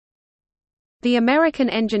The American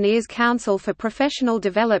Engineers Council for Professional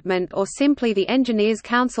Development, or simply the Engineers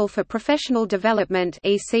Council for Professional Development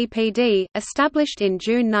 (ECPD), established in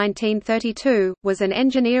June 1932, was an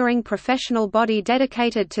engineering professional body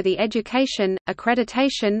dedicated to the education,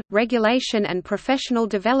 accreditation, regulation and professional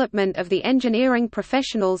development of the engineering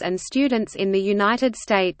professionals and students in the United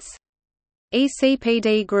States.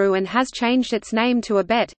 ECPD grew and has changed its name to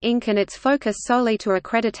ABET, Inc. and its focus solely to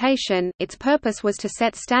accreditation. Its purpose was to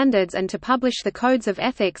set standards and to publish the codes of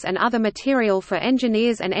ethics and other material for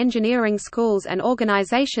engineers and engineering schools and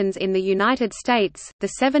organizations in the United States. The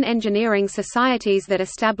 7 engineering societies that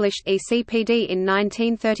established ECPD in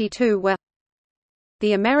 1932 were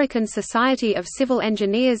the American Society of Civil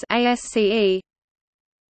Engineers (ASCE),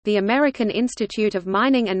 the American Institute of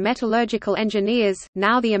Mining and Metallurgical Engineers,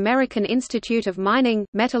 now the American Institute of Mining,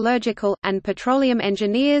 Metallurgical, and Petroleum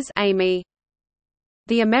Engineers (AME),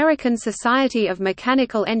 the American Society of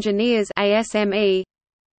Mechanical Engineers (ASME),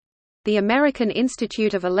 the American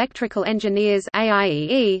Institute of Electrical Engineers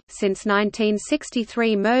 (AIEE), since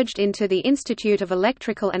 1963 merged into the Institute of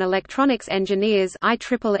Electrical and Electronics Engineers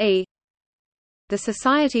 (IEEE), the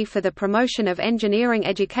Society for the Promotion of Engineering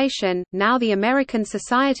Education, now the American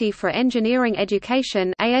Society for Engineering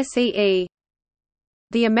Education (ASEE),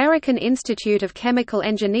 the American Institute of Chemical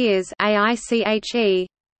Engineers (AICHE),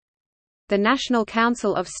 the National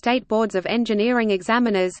Council of State Boards of Engineering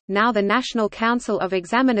Examiners, now the National Council of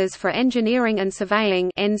Examiners for Engineering and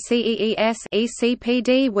Surveying (NCEES).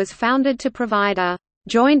 ECPD was founded to provide a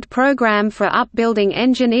joint program for upbuilding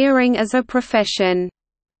engineering as a profession.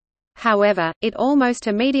 However, it almost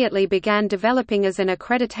immediately began developing as an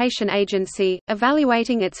accreditation agency,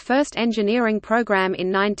 evaluating its first engineering program in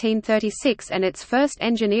 1936 and its first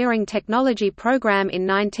engineering technology program in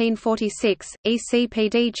 1946.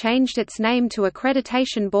 ECPD changed its name to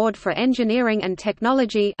Accreditation Board for Engineering and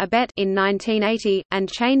Technology (ABET) in 1980, and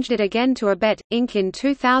changed it again to ABET, Inc. in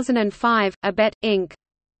 2005. ABET, Inc.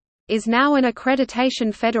 is now an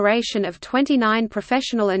accreditation federation of 29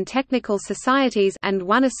 professional and technical societies and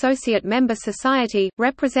 1 associate member society,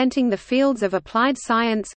 representing the fields of applied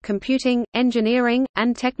science, computing, engineering,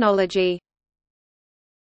 and technology.